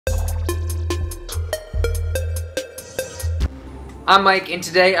I'm Mike, and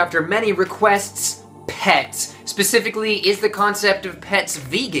today, after many requests, pets. Specifically, is the concept of pets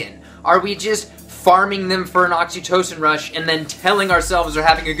vegan? Are we just farming them for an oxytocin rush and then telling ourselves they're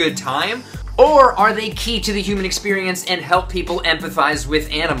having a good time? Or are they key to the human experience and help people empathize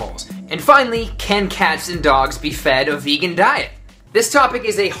with animals? And finally, can cats and dogs be fed a vegan diet? This topic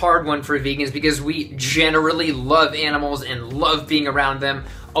is a hard one for vegans because we generally love animals and love being around them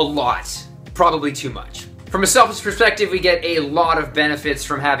a lot. Probably too much. From a selfish perspective, we get a lot of benefits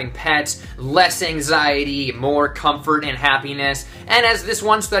from having pets, less anxiety, more comfort and happiness, and as this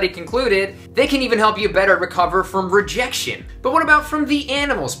one study concluded, they can even help you better recover from rejection. But what about from the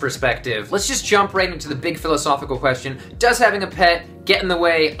animal's perspective? Let's just jump right into the big philosophical question. Does having a pet get in the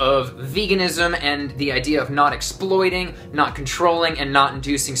way of veganism and the idea of not exploiting, not controlling, and not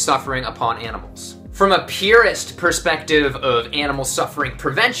inducing suffering upon animals? From a purist perspective of animal suffering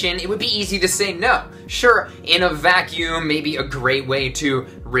prevention, it would be easy to say no. Sure, in a vacuum, maybe a great way to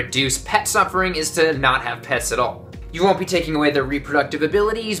reduce pet suffering is to not have pets at all. You won't be taking away their reproductive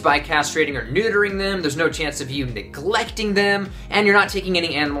abilities by castrating or neutering them, there's no chance of you neglecting them, and you're not taking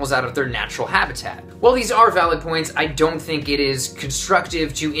any animals out of their natural habitat. While these are valid points, I don't think it is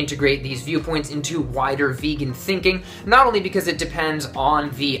constructive to integrate these viewpoints into wider vegan thinking, not only because it depends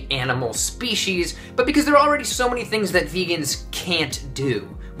on the animal species, but because there are already so many things that vegans can't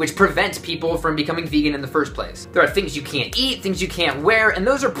do, which prevents people from becoming vegan in the first place. There are things you can't eat, things you can't wear, and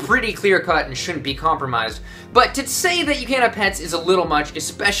those are pretty clear-cut and shouldn't be compromised. But to say that you can't have pets is a little much,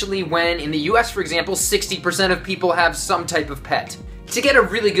 especially when, in the US for example, 60% of people have some type of pet. To get a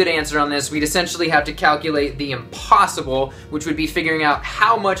really good answer on this, we'd essentially have to calculate the impossible, which would be figuring out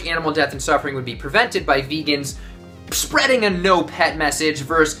how much animal death and suffering would be prevented by vegans spreading a no-pet message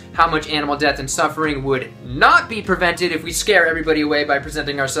versus how much animal death and suffering would not be prevented if we scare everybody away by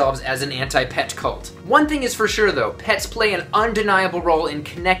presenting ourselves as an anti-pet cult. One thing is for sure though, pets play an undeniable role in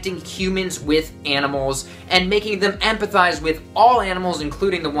connecting humans with animals and making them empathize with all animals,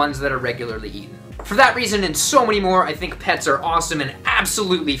 including the ones that are regularly eaten. For that reason and so many more, I think pets are awesome and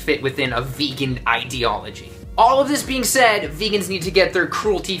absolutely fit within a vegan ideology. All of this being said, vegans need to get their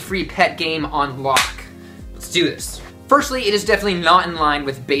cruelty-free pet game on lock. Let's do this. Firstly, it is definitely not in line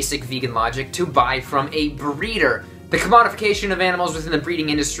with basic vegan logic to buy from a breeder. The commodification of animals within the breeding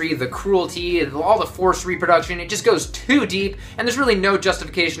industry, the cruelty, all the forced reproduction, it just goes too deep, and there's really no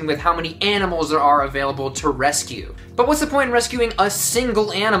justification with how many animals there are available to rescue. But what's the point in rescuing a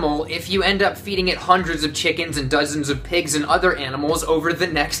single animal if you end up feeding it hundreds of chickens and dozens of pigs and other animals over the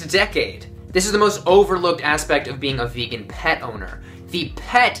next decade? This is the most overlooked aspect of being a vegan pet owner. The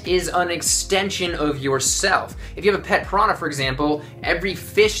pet is an extension of yourself. If you have a pet piranha, for example, every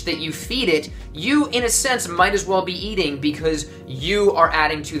fish that you feed it, you, in a sense, might as well be eating because you are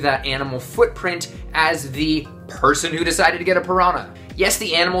adding to that animal footprint as the person who decided to get a piranha. Yes,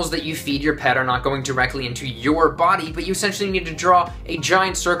 the animals that you feed your pet are not going directly into your body, but you essentially need to draw a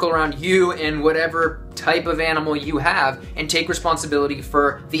giant circle around you and whatever type of animal you have and take responsibility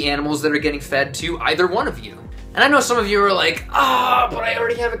for the animals that are getting fed to either one of you. And I know some of you are like, but I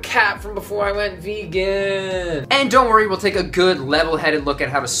already have a cat from before I went vegan. And don't worry, we'll take a good level-headed look at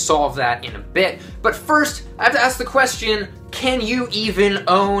how to solve that in a bit. But first, I have to ask the question, can you even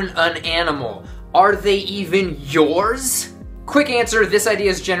own an animal? Are they even yours? Quick answer, this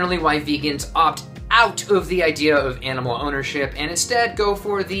idea is generally why vegans opt out of the idea of animal ownership and instead go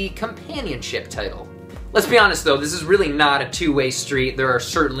for the companionship title. Let's be honest though, this is really not a two-way street. There are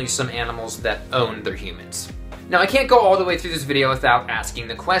certainly some animals that own their humans. Now, I can't go all the way through this video without asking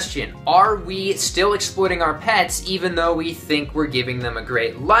the question, are we still exploiting our pets even though we think we're giving them a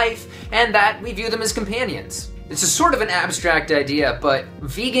great life and that we view them as companions? This is sort of an abstract idea, but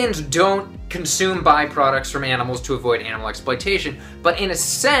vegans don't consume byproducts from animals to avoid animal exploitation, but in a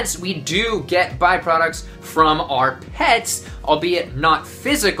sense, we do get byproducts from our pets, albeit not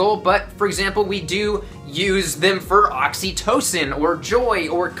physical, but for example, we do use them for oxytocin or joy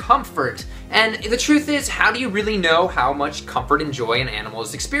or comfort. And the truth is, how do you really know how much comfort and joy an animal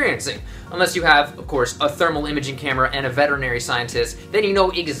is experiencing? Unless you have, of course, a thermal imaging camera and a veterinary scientist, then you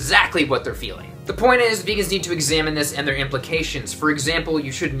know exactly what they're feeling. The point is, vegans need to examine this and their implications. For example,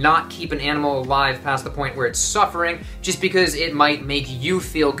 you should not keep an animal alive past the point where it's suffering just because it might make you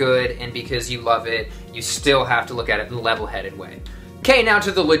feel good and because you love it, you still have to look at it in a level-headed way. Okay, now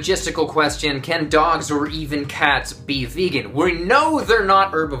to the logistical question, can dogs or even cats be vegan? We know they're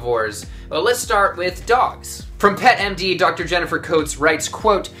not herbivores, but let's start with dogs. From Pet MD, Dr. Jennifer Coates writes,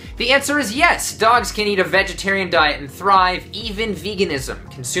 quote, "The answer is yes, dogs can eat a vegetarian diet and thrive, even veganism,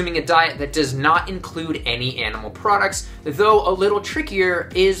 consuming a diet that does not include any animal products, though a little trickier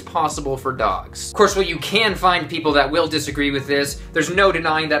is possible for dogs." Of course, while you can find people that will disagree with this, there's no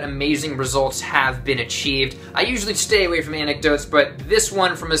denying that amazing results have been achieved. I usually stay away from anecdotes, but this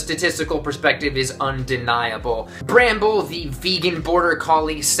one from a statistical perspective is undeniable. Bramble, the vegan border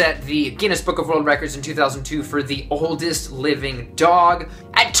collie, set the Guinness Book of World Records in 2002 for the oldest living dog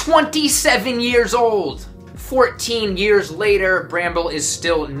at 27 years old. 14 years later, Bramble is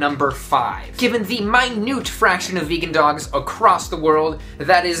still number 5. Given the minute fraction of vegan dogs across the world,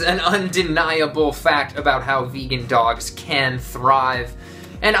 that is an undeniable fact about how vegan dogs can thrive.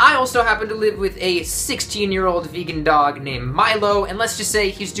 And I also happen to live with a 16-year-old vegan dog named Milo, and let's just say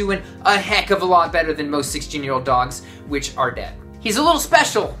he's doing a heck of a lot better than most 16-year-old dogs, which are dead. He's a little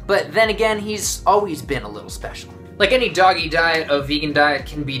special, but then again, he's always been a little special. Like any doggy diet, a vegan diet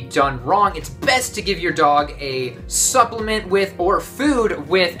can be done wrong. It's best to give your dog a supplement with, or food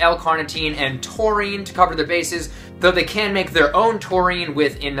with, L-carnitine and taurine to cover their bases, though they can make their own taurine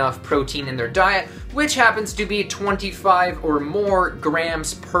with enough protein in their diet, which happens to be 25 or more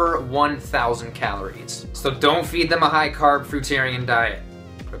grams per 1,000 calories. So don't feed them a high-carb fruitarian diet.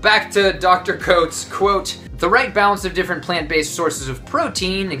 Back to Dr. Coates, quote, "The right balance of different plant-based sources of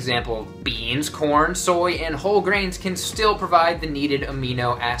protein, example beans, corn, soy, and whole grains, can still provide the needed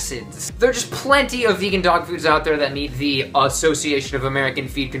amino acids." There are just plenty of vegan dog foods out there that meet the Association of American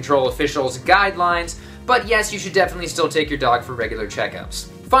Feed Control Officials guidelines, but yes, you should definitely still take your dog for regular checkups.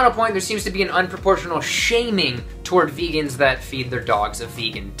 Final point, there seems to be an unproportional shaming toward vegans that feed their dogs a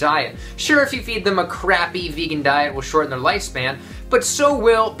vegan diet. Sure, if you feed them a crappy vegan diet, will shorten their lifespan, but so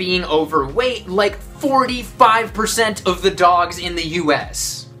will being overweight, like 45% of the dogs in the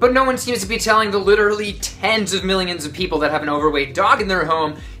US. But no one seems to be telling the literally tens of millions of people that have an overweight dog in their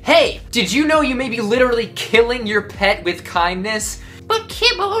home, hey, did you know you may be literally killing your pet with kindness? But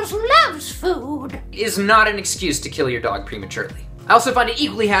Kibbles loves food. Is not an excuse to kill your dog prematurely. I also find it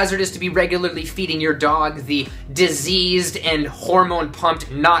equally hazardous to be regularly feeding your dog the diseased and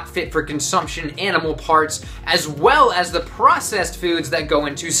hormone-pumped, not fit for consumption animal parts, as well as the processed foods that go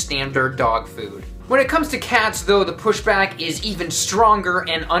into standard dog food. When it comes to cats, though, the pushback is even stronger,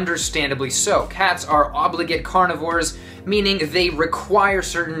 and understandably so. Cats are obligate carnivores, meaning they require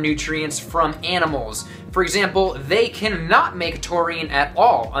certain nutrients from animals. For example, they cannot make taurine at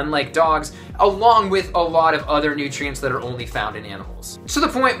all, unlike dogs, along with a lot of other nutrients that are only found in animals. To the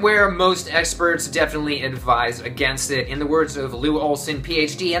point where most experts definitely advise against it. In the words of Lou Olson,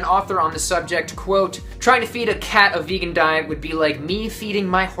 PhD, and author on the subject, quote, "Trying to feed a cat a vegan diet would be like me feeding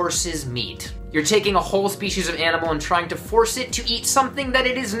my horses meat. You're taking a whole species of animal and trying to force it to eat something that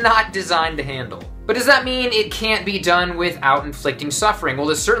it is not designed to handle." But does that mean it can't be done without inflicting suffering? Well,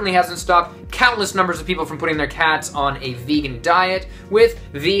 this certainly hasn't stopped countless numbers of people from putting their cats on a vegan diet with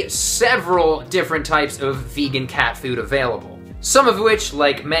the several different types of vegan cat food available. Some of which,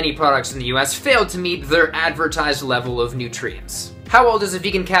 like many products in the US, failed to meet their advertised level of nutrients. How well does a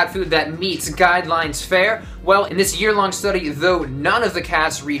vegan cat food that meets guidelines fare? Well, in this year-long study, though none of the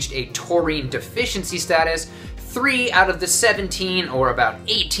cats reached a taurine deficiency status, 3 out of the 17, or about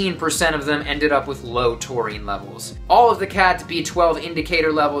 18% of them, ended up with low taurine levels. All of the cat's B12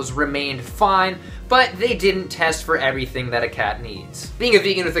 indicator levels remained fine, but they didn't test for everything that a cat needs. Being a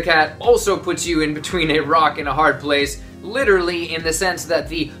vegan with a cat also puts you in between a rock and a hard place, literally, in the sense that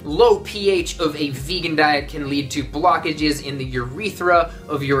the low pH of a vegan diet can lead to blockages in the urethra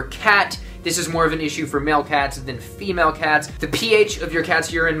of your cat. This is more of an issue for male cats than female cats. The pH of your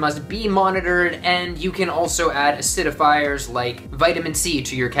cat's urine must be monitored, and you can also add acidifiers like vitamin C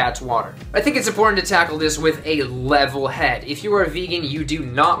to your cat's water. I think it's important to tackle this with a level head. If you are a vegan, you do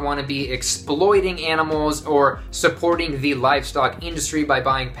not want to be exploiting animals or supporting the livestock industry by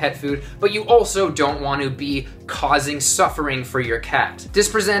buying pet food, but you also don't want to be causing suffering for your cat. This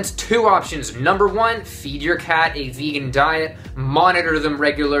presents 2 options. Number 1, feed your cat a vegan diet, monitor them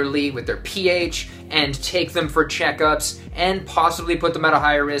regularly with their pH, and take them for checkups, and possibly put them at a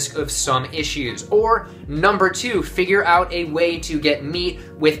higher risk of some issues. Or number 2, figure out a way to get meat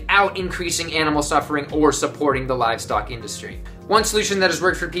without increasing animal suffering or supporting the livestock industry. One solution that has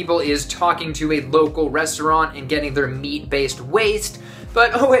worked for people is talking to a local restaurant and getting their meat-based waste.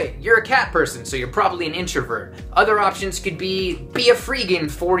 But oh wait, you're a cat person, so you're probably an introvert. Other options could be a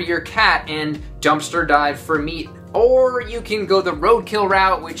freegan for your cat and dumpster dive for meat. Or you can go the roadkill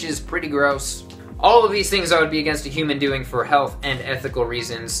route, which is pretty gross. All of these things I would be against a human doing for health and ethical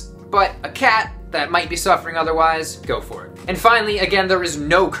reasons. But a cat, that might be suffering otherwise, go for it. And finally, again, there is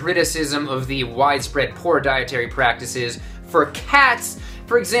no criticism of the widespread poor dietary practices for cats.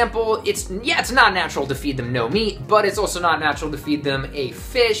 For example, it's not natural to feed them no meat, but it's also not natural to feed them a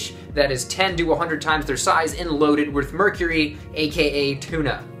fish that is 10 to 100 times their size and loaded with mercury, aka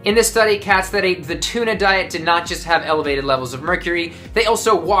tuna. In this study, cats that ate the tuna diet did not just have elevated levels of mercury, they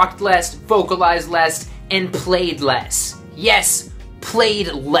also walked less, vocalized less, and played less. Yes, played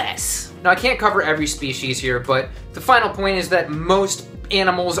less. Now, I can't cover every species here, but the final point is that most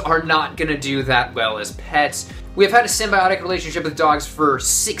animals are not gonna do that well as pets. We have had a symbiotic relationship with dogs for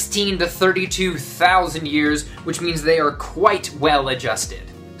 16 to 32,000 years, which means they are quite well adjusted.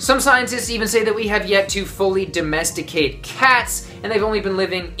 Some scientists even say that we have yet to fully domesticate cats, and they've only been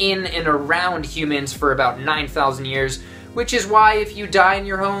living in and around humans for about 9,000 years, which is why if you die in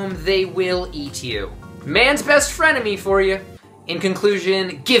your home, they will eat you. Man's best frenemy for you. In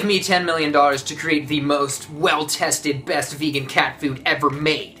conclusion, give me $10 million to create the most well-tested, best vegan cat food ever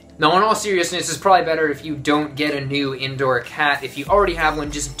made. Now, in all seriousness, it's probably better if you don't get a new indoor cat. If you already have one,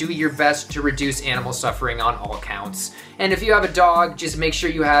 just do your best to reduce animal suffering on all counts. And if you have a dog, just make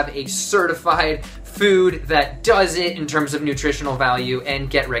sure you have a certified food that does it in terms of nutritional value and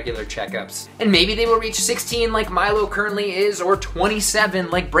get regular checkups. And maybe they will reach 16 like Milo currently is, or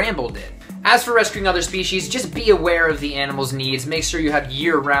 27 like Bramble did. As for rescuing other species, just be aware of the animal's needs, make sure you have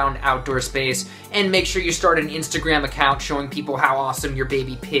year-round outdoor space, and make sure you start an Instagram account showing people how awesome your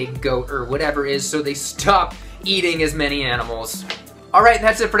baby pig, goat, or whatever is so they stop eating as many animals. Alright,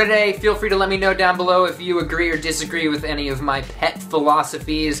 that's it for today. Feel free to let me know down below if you agree or disagree with any of my pet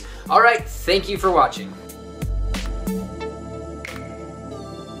philosophies. Alright, thank you for watching.